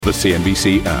The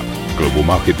CNBC app. Global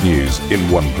market news in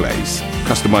one place.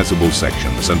 Customizable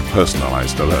sections and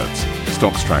personalized alerts.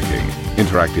 Stocks tracking,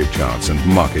 interactive charts and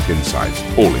market insights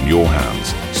all in your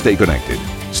hands. Stay connected.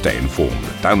 Stay informed.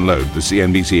 Download the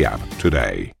CNBC app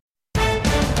today.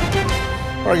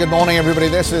 Very good morning, everybody.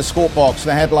 This is Squawk.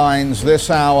 The headlines this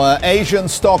hour. Asian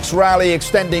stocks rally,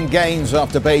 extending gains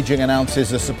after Beijing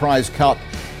announces a surprise cut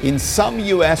in some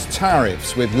US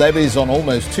tariffs, with levies on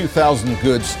almost 2,000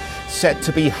 goods set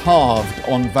to be halved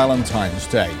on Valentine's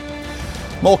Day.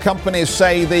 More companies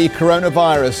say the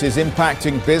coronavirus is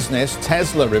impacting business.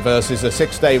 Tesla reverses a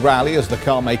 6-day rally as the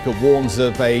car maker warns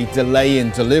of a delay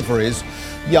in deliveries.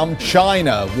 Yum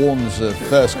China warns of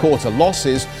first quarter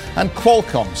losses, and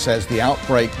Qualcomm says the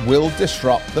outbreak will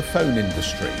disrupt the phone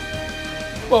industry.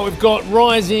 Well, we've got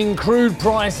rising crude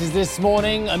prices this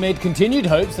morning amid continued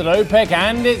hopes that OPEC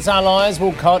and its allies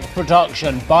will cut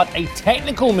production. But a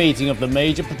technical meeting of the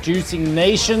major producing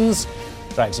nations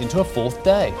drags into a fourth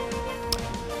day.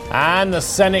 And the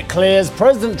Senate clears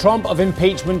President Trump of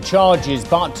impeachment charges,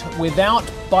 but without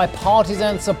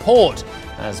bipartisan support,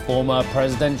 as former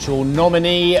presidential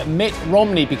nominee Mitt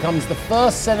Romney becomes the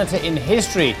first senator in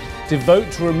history to vote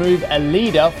to remove a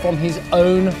leader from his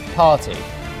own party.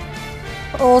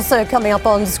 Also coming up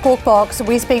on Squawk Box,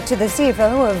 we speak to the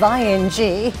CFO of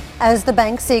ING as the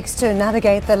bank seeks to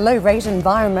navigate the low-rate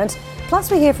environment.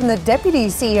 Plus, we hear from the Deputy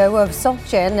CEO of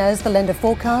SocGen as the lender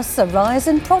forecasts a rise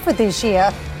in profit this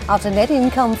year after net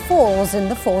income falls in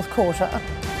the fourth quarter.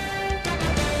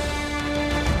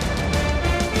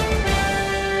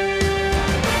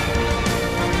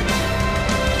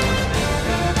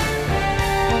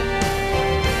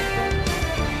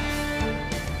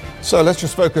 So let's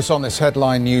just focus on this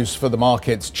headline news for the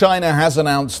markets. China has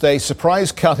announced a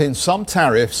surprise cut in some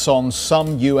tariffs on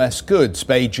some US goods.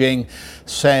 Beijing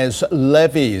says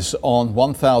levies on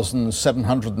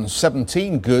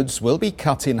 1,717 goods will be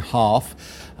cut in half,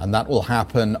 and that will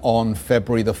happen on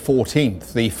February the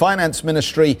 14th. The finance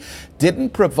ministry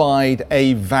didn't provide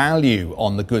a value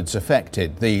on the goods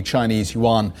affected. The Chinese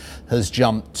yuan has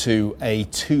jumped to a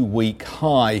 2-week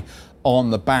high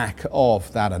on the back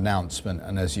of that announcement.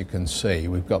 And as you can see,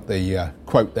 we've got the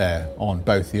quote there on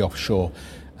both the offshore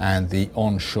and the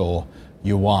onshore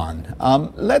yuan.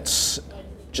 Let's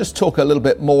just talk a little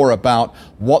bit more about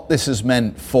what this has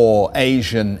meant for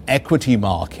Asian equity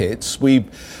markets. We've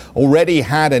already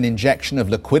had an injection of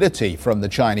liquidity from the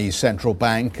Chinese central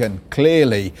bank, and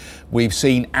clearly we've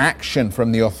seen action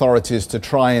from the authorities to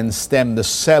try and stem the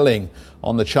selling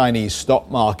on the Chinese stock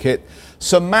market.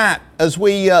 So, Matt, as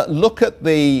we look at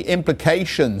the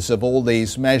implications of all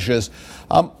these measures,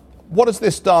 what has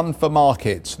this done for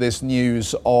markets, this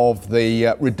news of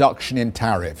the reduction in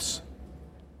tariffs?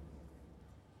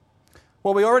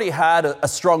 Well, we already had a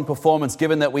strong performance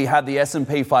given that we had the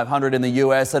S&P 500 in the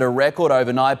US at a record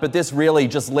overnight, but this really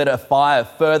just lit a fire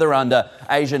further under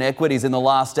Asian equities in the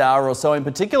last hour or so. In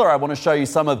particular, I want to show you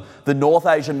some of the North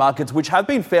Asian markets, which have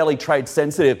been fairly trade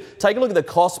sensitive. Take a look at the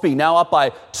Kospi, now up by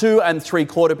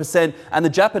 2.75%, and the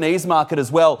Japanese market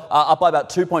as well, up by about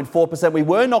 2.4%. We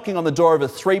were knocking on the door of a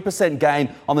 3%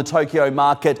 gain on the Tokyo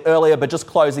market earlier, but just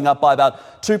closing up by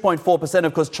about 2.4%.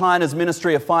 Of course, China's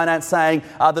Ministry of Finance saying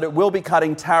that it will be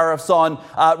cutting tariffs on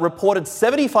reported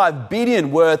 $75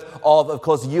 billion worth of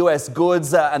course, US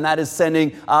goods, and that is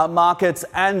sending markets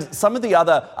and some of the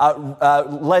other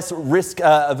less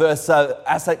risk-averse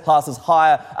asset classes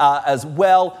higher as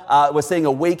well. We're seeing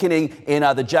a weakening in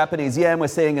the Japanese yen. We're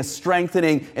seeing a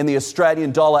strengthening in the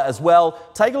Australian dollar as well.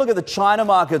 Take a look at the China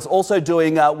markets, also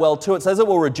doing well too. It says it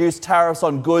will reduce tariffs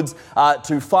on goods to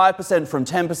 5% from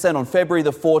 10% on February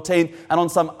the 14th, and on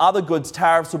some other goods,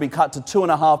 tariffs will be cut to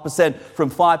 2.5%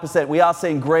 from 5%. We are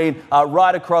seeing green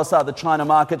right across the China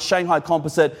market. Shanghai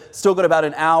Composite still got about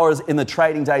an hour in the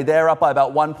trading day. They're up by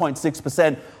about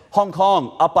 1.6%. Hong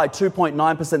Kong up by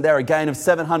 2.9% there, a gain of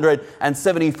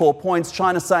 774 points.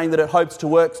 China saying that it hopes to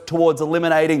work towards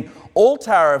eliminating all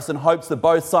tariffs and hopes that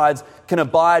both sides can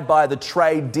abide by the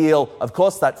trade deal. Of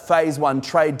course, that phase one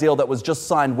trade deal that was just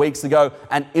signed weeks ago,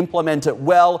 and implement it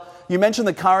well. You mentioned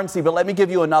the currency, but let me give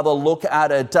you another look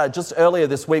at it. Just earlier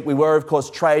this week, we were, of course,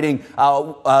 trading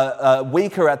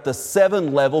weaker at the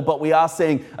 7 level, but we are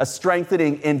seeing a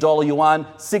strengthening in dollar yuan,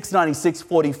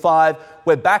 696.45.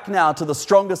 We're back now to the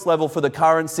strongest level for the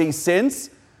currency since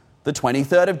the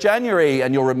 23rd of January.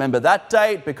 And you'll remember that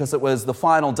date because it was the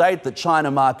final date that China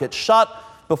market shut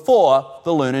before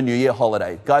the Lunar New Year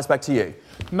holiday. Guys, back to you.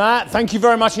 Matt, thank you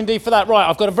very much indeed for that. Right,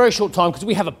 I've got a very short time because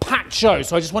we have a packed show,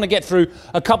 so I just want to get through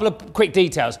a couple of quick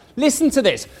details. Listen to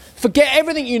this. Forget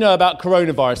everything you know about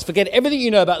coronavirus. Forget everything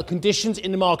you know about the conditions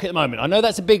in the market at the moment. I know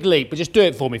that's a big leap, but just do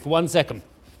it for me for 1 second.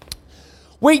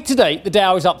 Week to date, the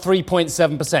Dow is up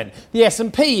 3.7%. The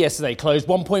S&P yesterday closed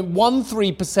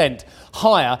 1.13%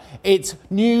 higher. Its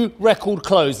new record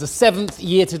close, the 7th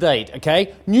year to date,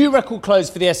 okay? New record close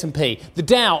for the S&P. The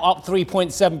Dow up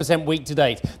 3.7% week to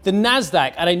date. The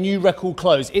Nasdaq at a new record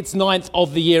close, its 9th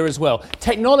of the year as well.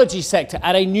 Technology sector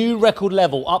at a new record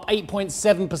level, up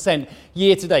 8.7%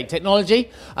 year to date. Technology,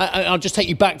 I'll just take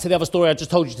you back to the other story I just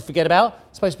told you to forget about.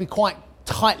 It's supposed to be quite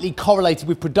tightly correlated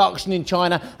with production in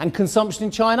China and consumption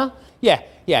in China. Yeah,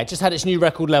 it just had its new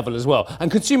record level as well. And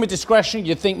consumer discretionary,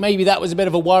 you'd think maybe that was a bit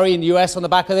of a worry in the US on the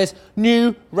back of this.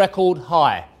 New record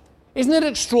high. Isn't it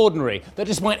extraordinary that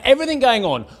despite everything going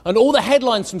on and all the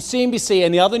headlines from CNBC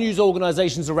and the other news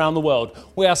organisations around the world,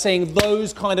 we are seeing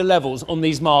those kind of levels on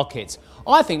these markets?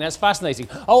 I think that's fascinating.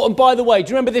 Oh, and by the way, do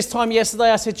you remember this time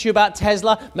yesterday I said to you about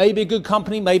Tesla? Maybe a good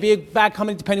company, maybe a bad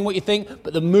company, depending on what you think,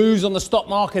 but the moves on the stock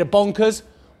market are bonkers.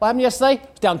 What happened yesterday? It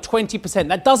was down 20%.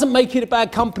 That doesn't make it a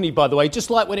bad company, by the way.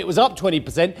 Just like when it was up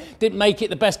 20%, didn't make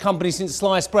it the best company since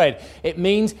sliced bread. It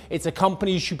means it's a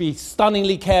company you should be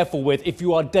stunningly careful with if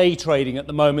you are day trading at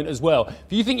the moment as well. If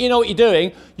you think you know what you're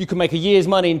doing, you can make a year's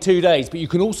money in 2 days, but you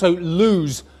can also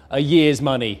lose a year's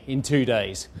money in 2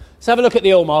 days. Let's have a look at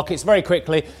the oil markets very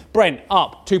quickly. Brent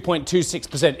up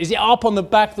 2.26%. Is it up on the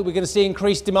back that we're going to see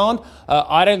increased demand?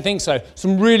 I don't think so.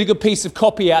 Some really good piece of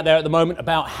copy out there at the moment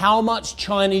about how much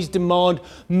Chinese demand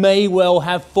may well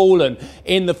have fallen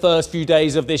in the first few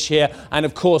days of this year and,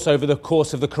 of course, over the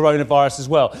course of the coronavirus as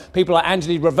well. People like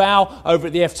Angeli Raval over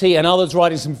at the FT and others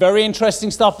writing some very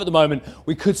interesting stuff at the moment.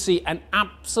 We could see an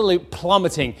absolute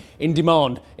plummeting in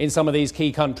demand in some of these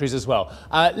key countries as well.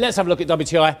 Let's have a look at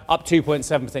WTI, up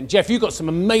 2.7%. Jeff, you've got some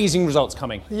amazing results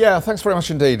coming. Yeah, thanks very much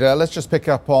indeed. Let's just pick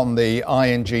up on the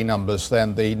ING numbers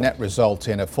then. The net result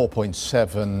in at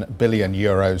 4.7 billion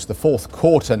euros. The fourth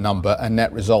quarter number, a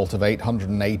net result of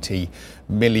 880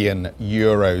 million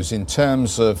euros. In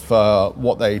terms of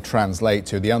what they translate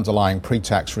to, the underlying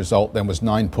pre-tax result then was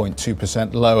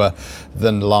 9.2% lower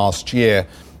than last year.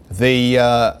 The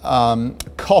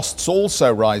costs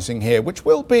also rising here, which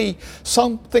will be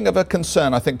something of a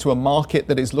concern, I think, to a market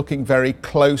that is looking very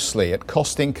closely at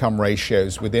cost-income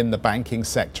ratios within the banking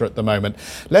sector at the moment.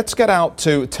 Let's get out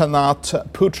to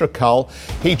Tanat Putrakal.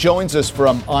 He joins us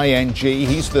from ING.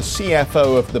 He's the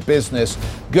CFO of the business.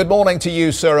 Good morning to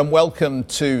you, sir, and welcome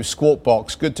to Squawk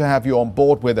Box. Good to have you on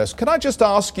board with us. Can I just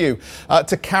ask you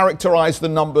to characterise the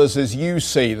numbers as you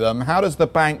see them? How does the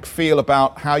bank feel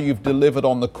about how you've delivered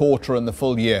on the quarter and the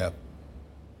full year?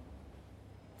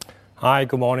 Hi,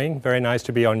 good morning. Very nice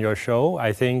to be on your show.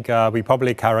 I think we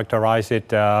probably characterize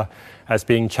it as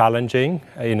being challenging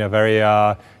in a very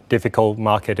difficult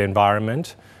market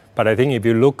environment. But I think if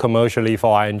you look commercially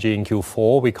for ING in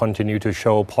Q4, we continue to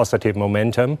show positive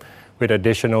momentum with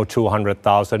additional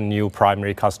 200,000 new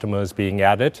primary customers being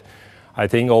added. I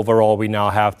think overall we now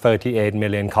have 38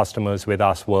 million customers with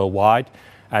us worldwide.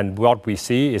 And what we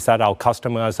see is that our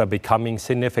customers are becoming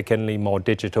significantly more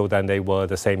digital than they were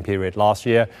the same period last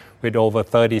year, with over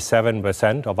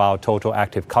 37% of our total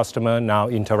active customer now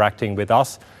interacting with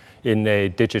us in a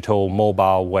digital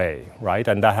mobile way, right?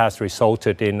 And that has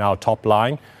resulted in our top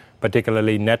line,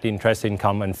 particularly net interest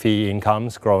income and fee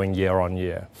incomes growing year on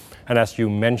year. And as you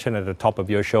mentioned at the top of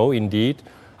your show, indeed,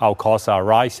 our costs are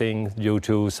rising due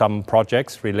to some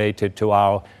projects related to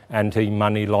our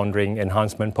anti-money laundering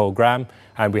enhancement program,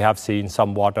 and we have seen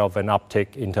somewhat of an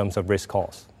uptick in terms of risk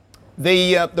costs.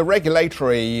 The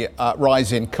regulatory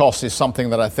rise in costs is something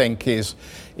that I think is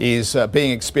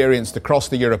being experienced across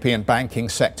the European banking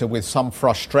sector with some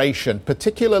frustration,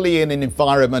 particularly in an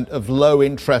environment of low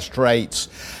interest rates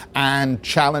and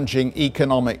challenging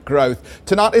economic growth.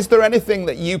 Tanat, is there anything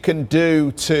that you can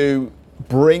do to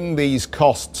bring these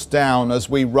costs down as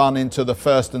we run into the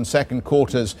first and second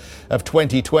quarters of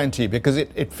 2020? Because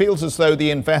it feels as though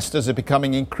the investors are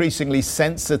becoming increasingly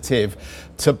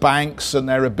sensitive to banks and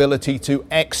their ability to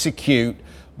execute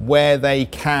where they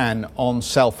can on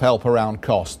self-help around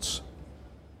costs.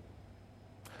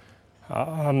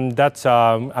 That's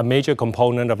a major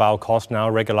component of our cost now,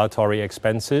 regulatory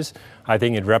expenses. I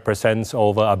think it represents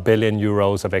over €1 billion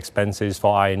of expenses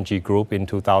for ING Group in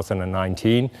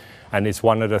 2019. And it's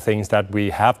one of the things that we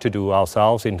have to do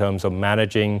ourselves in terms of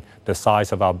managing the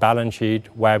size of our balance sheet,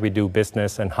 where we do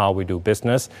business and how we do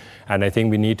business. And I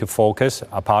think we need to focus,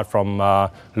 apart from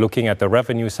looking at the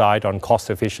revenue side, on cost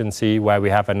efficiency, where we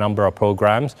have a number of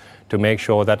programs to make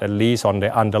sure that at least on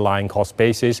the underlying cost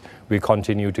basis, we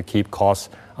continue to keep costs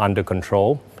under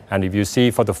control. And if you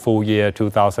see for the full year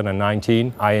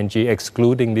 2019, ING,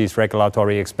 excluding these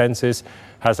regulatory expenses,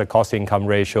 has a cost-income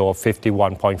ratio of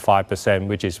 51.5%,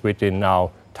 which is within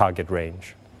our target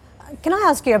range. Can I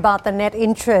ask you about the net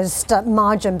interest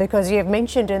margin, because you've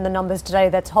mentioned in the numbers today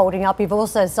that's holding up. You've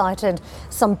also cited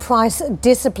some price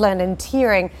discipline and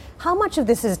tiering. How much of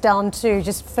this is down to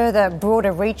just further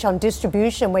broader reach on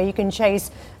distribution, where you can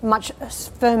chase much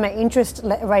firmer interest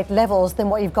rate levels than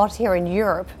what you've got here in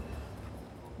Europe?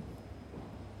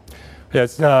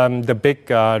 Yes, the big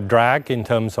drag in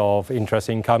terms of interest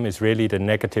income is really the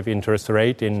negative interest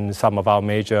rate in some of our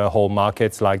major home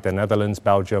markets like the Netherlands,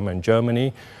 Belgium and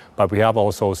Germany. But we have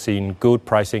also seen good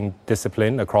pricing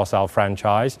discipline across our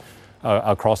franchise,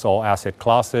 across all asset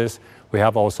classes. We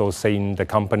have also seen the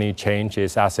company change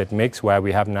its asset mix, where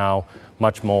we have now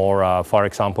much more, for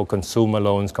example, consumer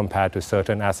loans compared to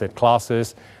certain asset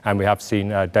classes. And we have seen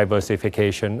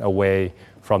diversification away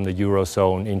from the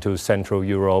Eurozone into Central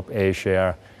Europe,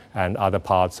 Asia, and other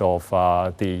parts of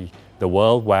the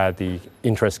world where the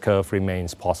interest curve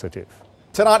remains positive.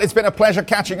 Tanat, it's been a pleasure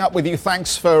catching up with you.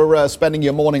 Thanks for spending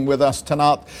your morning with us.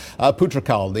 Tanat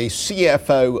Putrakal, the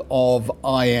CFO of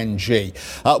ING.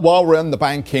 While we're in the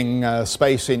banking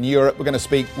space in Europe, we're going to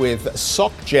speak with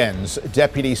SocGen's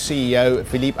Deputy CEO,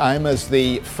 Philippe Haim, as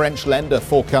the French lender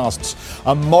forecasts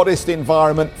a modest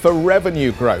environment for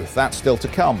revenue growth. That's still to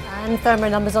come. And firmer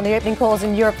numbers on the opening calls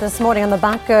in Europe this morning on the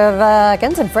back of,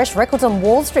 again, some fresh records on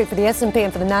Wall Street for the S&P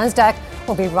and for the Nasdaq.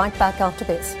 We'll be right back after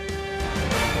this.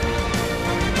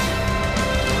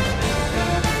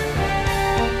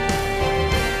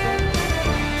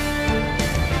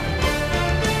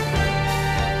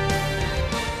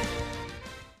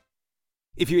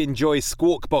 If you enjoy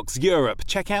Squawk Box Europe,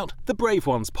 check out the Brave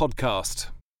Ones podcast.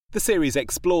 The series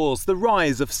explores the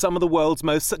rise of some of the world's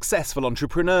most successful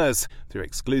entrepreneurs. Through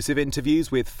exclusive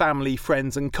interviews with family,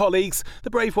 friends and colleagues,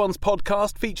 the Brave Ones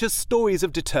podcast features stories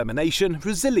of determination,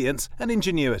 resilience and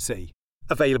ingenuity.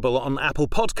 Available on Apple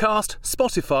Podcast,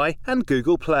 Spotify and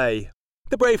Google Play.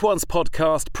 The Brave Ones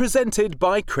podcast, presented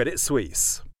by Credit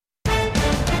Suisse.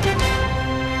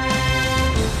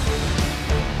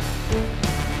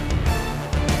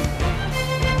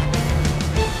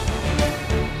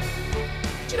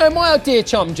 My dear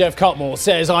chum Jeff Cutmore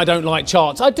says I don't like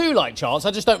charts. I do like charts.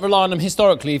 I just don't rely on them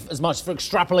historically as much for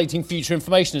extrapolating future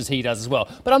information as he does as well.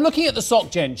 But I'm looking at the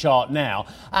SocGen chart now,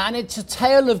 and it's a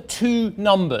tale of two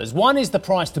numbers. One is the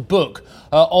price to book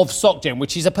of SocGen,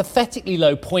 which is a pathetically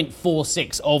low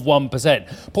 0.46 of 1%.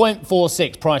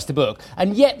 0.46 price to book.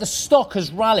 And yet the stock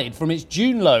has rallied from its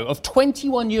June low of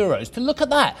 €21 to, look at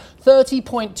that,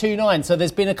 30.29. So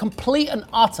there's been a complete and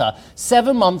utter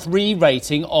 7-month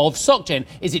re-rating of SocGen.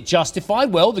 Is it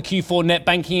justified? Well, the Q4 net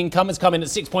banking income has come in at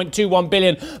 6.21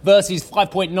 billion versus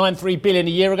 5.93 billion a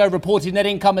year ago. Reported net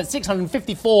income at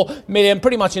 654 million,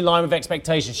 pretty much in line with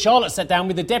expectations. Charlotte sat down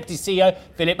with the Deputy CEO,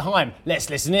 Philippe Haim. Let's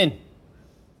listen in.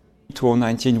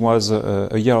 2019 was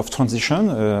a year of transition,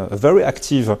 a very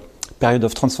active period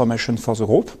of transformation for the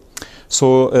group.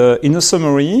 So in a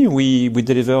summary, we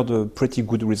delivered pretty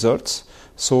good results.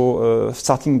 So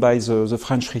starting by the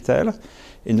French retail,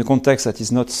 in a context that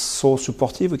is not so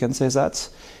supportive, we can say that.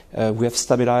 We have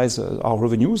stabilized our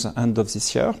revenues end of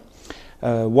this year.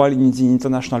 While in the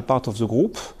international part of the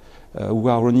group, we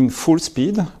are running full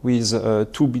speed with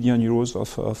 2 billion euros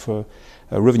of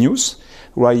revenues.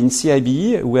 While in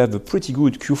CIB, we have a pretty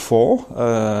good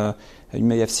Q4. You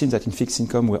may have seen that in fixed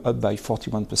income, we're up by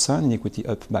 41%, in equity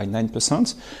up by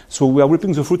 9%. So we are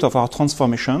reaping the fruit of our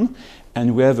transformation,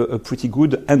 and we have a pretty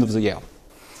good end of the year.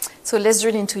 So let's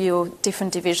drill into your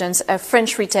different divisions.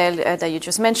 French retail that you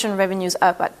just mentioned, revenues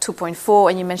up at 2.4,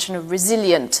 and you mentioned a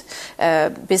resilient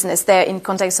business there in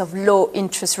context of low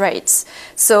interest rates.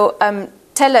 So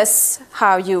tell us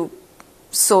how you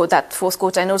saw that fourth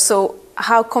quarter, and also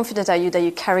how confident are you that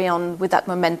you carry on with that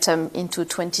momentum into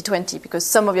 2020? Because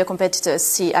some of your competitors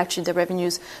see actually the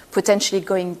revenues potentially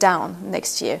going down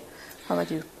next year. How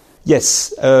about you?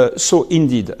 Yes, so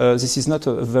indeed, this is not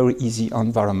a very easy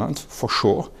environment for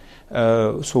sure.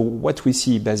 So what we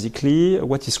see basically,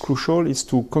 what is crucial is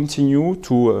to continue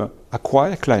to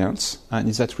acquire clients, and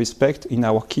in that respect, in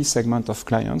our key segment of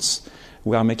clients,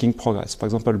 we are making progress. For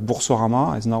example,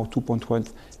 Boursorama has now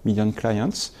 2.1 million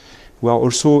clients. We are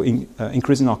also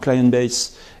increasing our client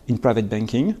base in private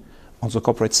banking on the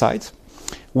corporate side.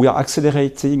 We are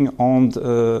accelerating on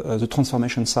the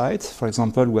transformation side. For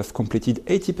example, we have completed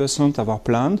 80% of our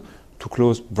plan to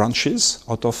close branches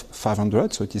out of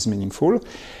 500, so it is meaningful.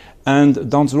 And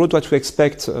down the road, what we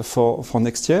expect for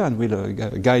next year, and we'll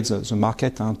guide the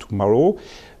market tomorrow,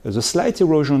 the slight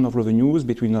erosion of revenues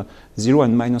between 0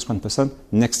 and minus 1%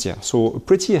 next year. So a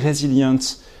pretty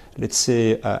resilient, let's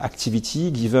say,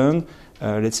 activity given,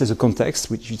 let's say, the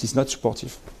context, which is not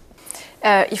supportive.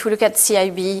 If we look at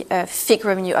CIB, FIC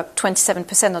revenue up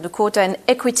 27% on the quarter, and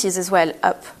equities as well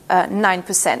up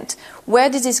 9%. Where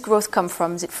did this growth come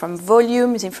from? Is it from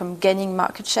volume? Is it from gaining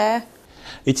market share?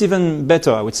 It's even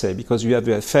better, I would say, because you have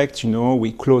the effect,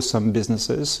 we close some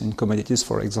businesses in commodities,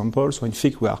 for example. So in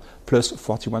FIC, we are plus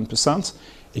 41%.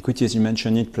 Equity, as you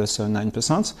mentioned it, plus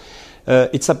 9%.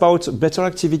 It's about better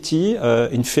activity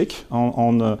in FIC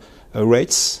on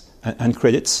rates and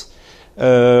credits.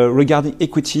 Regarding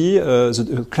equity,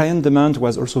 the client demand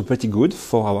was also pretty good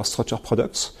for our structured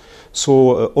products.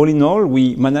 So all in all,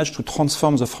 we managed to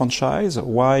transform the franchise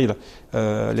while,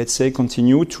 let's say,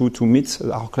 continue to meet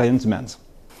our client demand.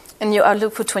 And your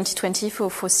outlook for 2020 for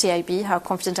CIB, how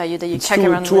confident are you that you carry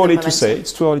around too early to say.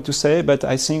 It's too early to say, but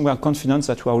I think we are confident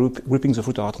that we are reaping the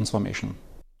fruit of our transformation.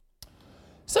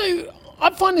 So I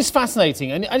find this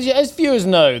fascinating, and as viewers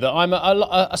know that I'm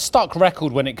a stuck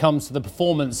record when it comes to the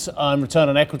performance and return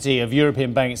on equity of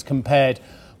European banks compared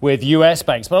with US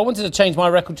banks, but I wanted to change my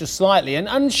record just slightly.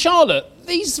 And Charlotte,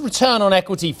 these return on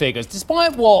equity figures,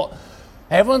 despite what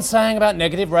everyone's saying about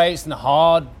negative rates and the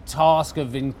hard task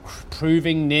of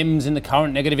improving NIMs in the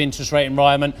current negative interest rate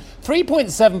environment,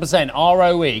 3.7%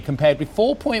 ROE compared with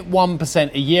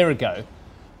 4.1% a year ago,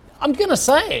 I'm going to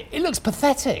say it looks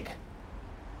pathetic.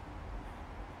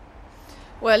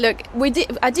 Well, look,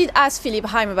 I did ask Philipp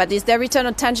Heim about this. Their return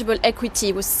on tangible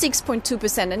equity was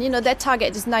 6.2%, and their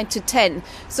target is 9 to 10.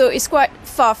 So it's quite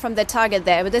far from their target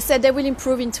there. But they said they will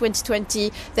improve in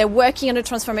 2020. They're working on the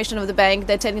transformation of the bank.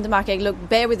 They're telling the market, look,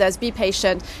 bear with us, be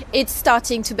patient. It's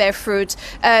starting to bear fruit.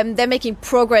 They're making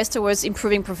progress towards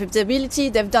improving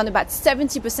profitability. They've done about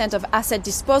 70% of asset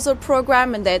disposal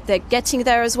program, and they're getting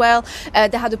there as well.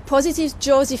 They had a positive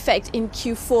jaws effect in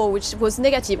Q4, which was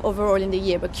negative overall in the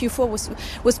year, but Q4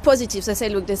 was positive. So I say,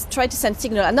 look, let's try to send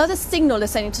signal. Another signal they're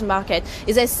sending to the market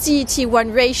is a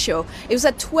CET1 ratio. It was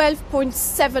at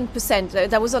 12.7%.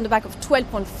 That was on the back of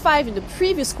 12.5 in the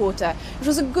previous quarter, which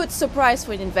was a good surprise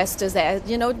for investors there.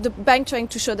 The bank trying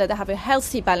to show that they have a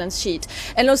healthy balance sheet.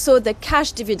 And also the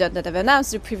cash dividend that they've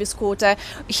announced the previous quarter,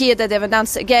 here that they've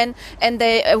announced again. And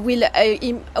they will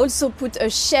also put a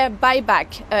share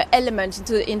buyback element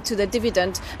into the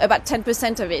dividend, about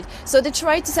 10% of it. So they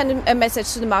try to send a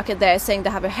message to the market there saying they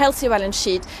have a healthy balance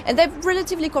sheet, and they're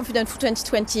relatively confident for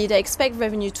 2020. They expect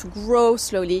revenue to grow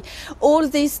slowly. All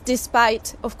this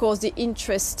despite, of course, the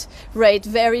interest rate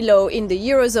very low in the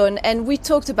Eurozone. And we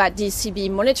talked about the ECB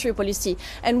monetary policy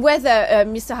and whether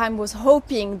Mr. Heim was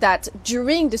hoping that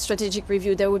during the strategic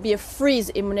review there would be a freeze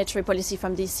in monetary policy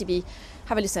from the ECB.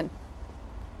 Have a listen.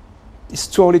 It's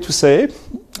too early to say.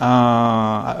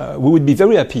 We would be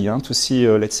very happy to see,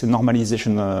 let's say,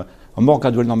 normalization, a more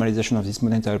gradual normalization of this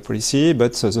monetary policy,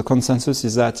 but the consensus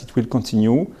is that it will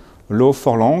continue low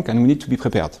for long, and we need to be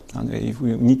prepared. And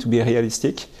we need to be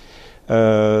realistic.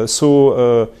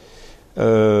 So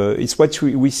it's what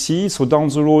we see. So down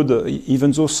the road,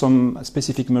 even though some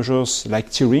specific measures like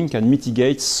tiering can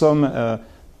mitigate some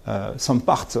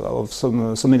part of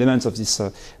some elements of this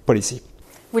policy.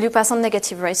 Will you pass on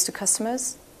negative rates to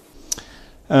customers?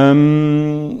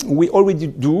 We already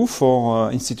do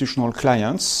for institutional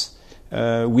clients.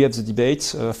 We have the debate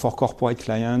for corporate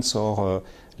clients or,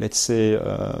 let's say,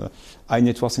 high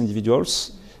net worth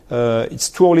individuals. It's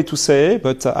too early to say,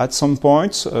 but at some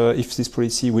point, if this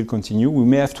policy will continue, we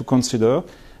may have to consider,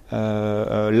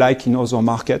 like in other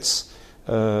markets,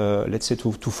 let's say,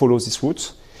 to follow this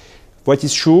route. What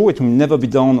is true, it will never be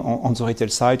done on the retail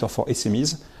side or for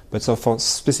SMEs, but for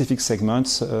specific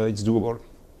segments, it's doable.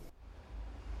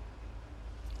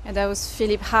 And that was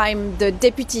Philipp Heim, the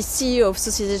Deputy CEO of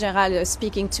Société Générale,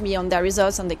 speaking to me on their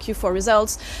results, on the Q4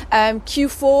 results.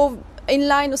 Q4 in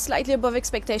line or slightly above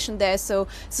expectation there. So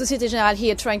Société Générale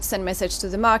here trying to send message to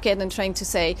the market and trying to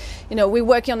say, we're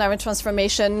working on our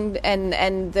transformation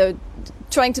and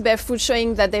trying to bear fruit,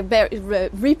 showing that they're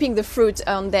reaping the fruit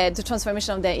on the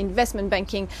transformation of their investment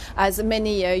banking, as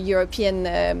many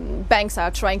European banks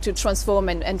are trying to transform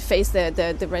and face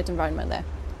the rate environment there.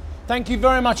 Thank you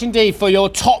very much indeed for your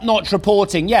top-notch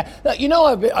reporting. Yeah,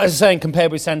 I was saying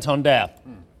compared with Santander,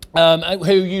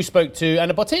 who you spoke to, and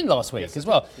Botin last week as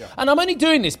well. Yeah. And I'm only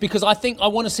doing this because I think I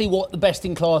want to see what the best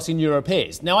in class in Europe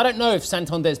is. Now, I don't know if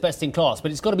Santander's best in class,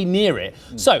 but it's got to be near it.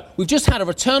 So we've just had a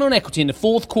return on equity in the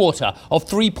fourth quarter of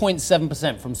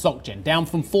 3.7% from SocGen, down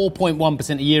from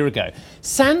 4.1% a year ago.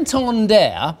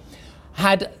 Santander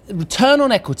had return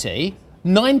on equity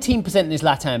 19% in its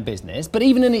LATAM business, but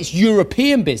even in its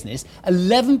European business,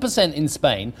 11% in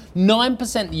Spain,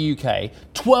 9% the UK,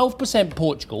 12%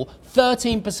 Portugal,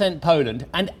 13% Poland,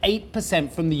 and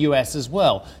 8% from the US as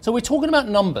well. So we're talking about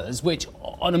numbers which,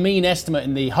 on a mean estimate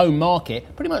in the home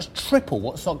market, pretty much triple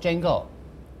what SocGen got.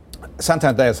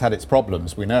 Santander has had its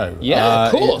problems, we know. Yeah,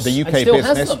 of course. The UK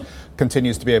business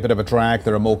continues to be a bit of a drag.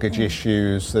 There are mortgage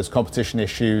issues, there's competition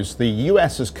issues. The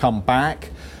US has come back.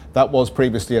 That was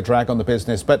previously a drag on the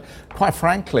business, but quite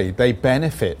frankly, they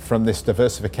benefit from this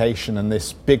diversification and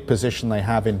this big position they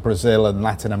have in Brazil and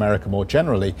Latin America more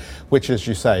generally, which, as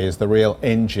you say, is the real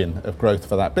engine of growth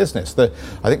for that business. I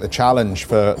think the challenge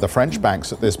for the French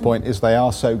banks at this point is they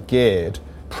are so geared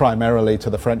primarily to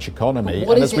the French economy.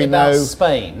 What and is as we it about know,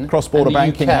 Spain cross-border and the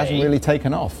banking UK? hasn't really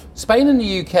taken off. Spain and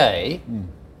the UK,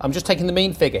 I'm just taking the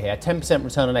mean figure here, 10%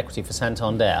 return on equity for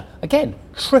Santander. Again,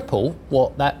 triple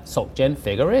what that SocGen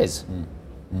figure is.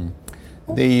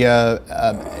 The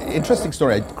interesting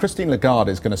story, Christine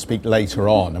Lagarde is going to speak later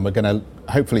on, and we're going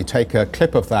to hopefully take a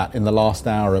clip of that in the last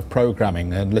hour of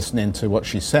programming and listen into what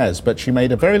she says. But she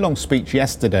made a very long speech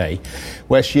yesterday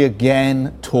where she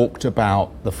again talked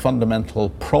about the fundamental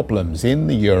problems in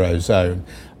the Eurozone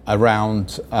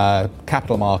around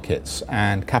capital markets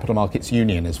and capital markets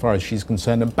union as far as she's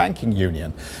concerned, and banking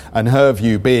union, and her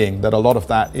view being that a lot of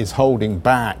that is holding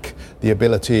back the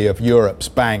ability of Europe's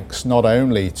banks not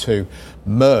only to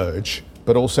merge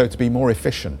but also to be more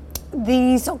efficient.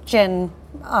 The SocGen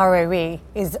ROE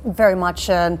is very much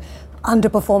an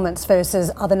underperformance versus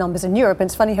other numbers in Europe. And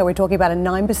it's funny how we're talking about a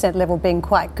 9% level being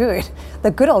quite good. The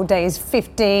good old days,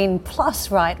 15 plus,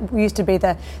 right, used to be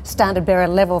the standard bearer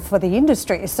level for the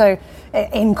industry. So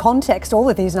in context, all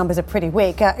of these numbers are pretty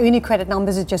weak. UniCredit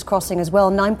numbers are just crossing as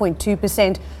well,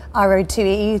 9.2%.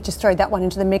 ROTE, just throw that one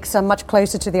into the mix, much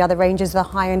closer to the other ranges, the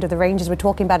high end of the ranges we're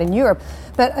talking about in Europe.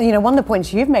 But, one of the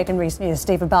points you've made in recent years,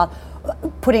 Steve, about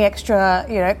putting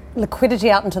extra, liquidity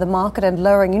out into the market and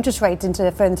lowering interest rates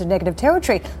into negative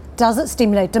territory, does it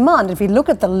stimulate demand? If you look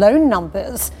at the loan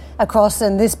numbers across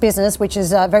in this business, which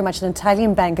is very much an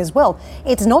Italian bank as well,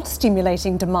 it's not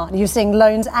stimulating demand. You're seeing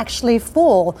loans actually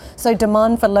fall. So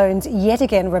demand for loans yet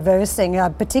again reversing,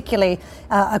 particularly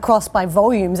across by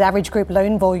volumes. Average group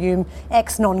loan volume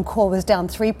ex non-core was down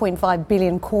 3.5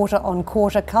 billion quarter on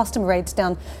quarter. Customer rates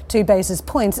down 2 basis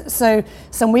points. So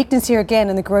some weakness here again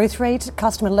in the growth rate.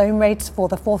 Customer loan rates for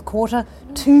the fourth quarter,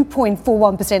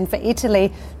 2.41% for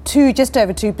Italy, just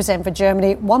over 2% for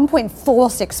Germany,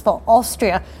 1.46% for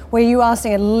Austria. Where you are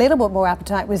seeing a little bit more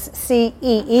appetite was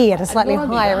CEE at a slightly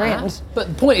higher end. But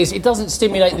the point is, it doesn't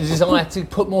stimulate the desire to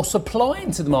put more supply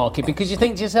into the market, because you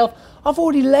think to yourself, I've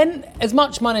already lent as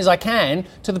much money as I can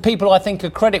to the people I think are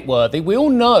creditworthy. We all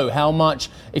know how much,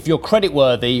 if you're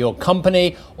creditworthy, your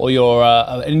company or you're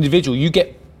an individual, you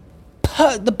get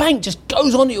the bank just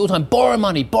goes on to you all the time. Borrow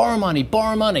money, borrow money,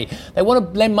 borrow money. They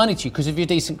want to lend money to you because of your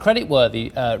decent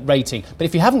creditworthy rating. But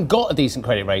if you haven't got a decent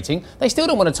credit rating, they still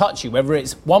don't want to touch you, whether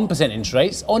it's 1% interest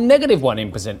rates or negative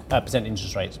 1%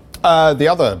 interest rates. The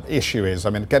other issue is,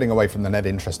 getting away from the net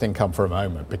interest income for a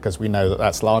moment, because we know that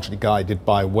that's largely guided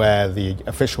by where the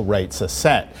official rates are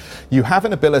set. You have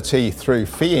an ability through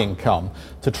fee income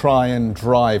to try and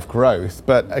drive growth.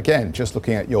 But again, just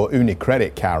looking at your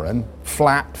UniCredit, Karen,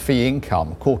 flat fee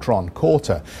income quarter on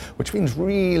quarter, which means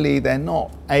really they're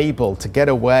not able to get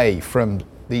away from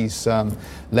these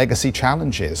legacy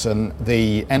challenges. And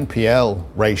the NPL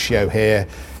ratio here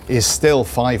is still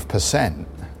 5%.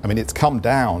 It's come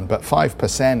down, but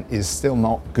 5% is still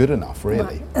not good enough,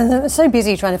 really. Right. So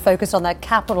busy trying to focus on that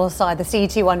capital side, the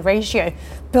CET1 ratio,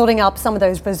 building up some of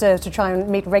those reserves to try and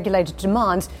meet regulated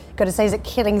demands. Got to say, is it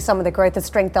killing some of the growth of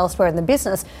strength elsewhere in the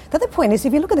business? The other point is,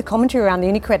 if you look at the commentary around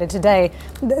UniCredit today,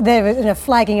 they're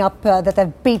flagging up that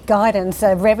they've beat guidance.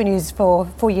 Revenues for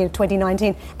full year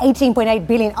 2019, 18.8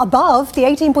 billion, above the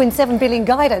 18.7 billion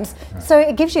guidance. Right. So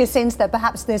it gives you a sense that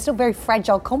perhaps there's still very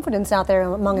fragile confidence out there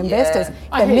among investors.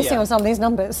 They're missing on some of these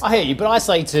numbers. I hear you, but I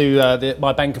say to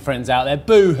my banker friends out there,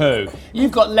 boo-hoo.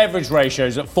 You've got leverage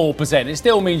ratios at 4%. It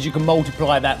still means you can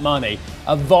multiply that money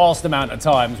a vast amount of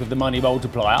times with the money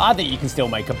multiplier. I think you can still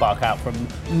make a buck out from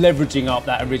leveraging up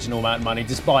that original amount of money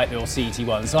despite your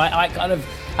CET1. So I kind of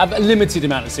have a limited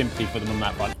amount of sympathy for them on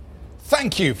that front.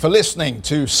 Thank you for listening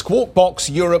to Squawk Box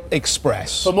Europe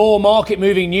Express. For more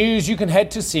market-moving news, you can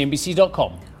head to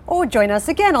cnbc.com. Or join us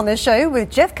again on the show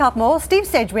with Jeff Cutmore, Steve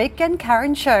Sedgwick and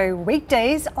Karen Cho,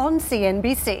 weekdays on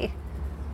CNBC.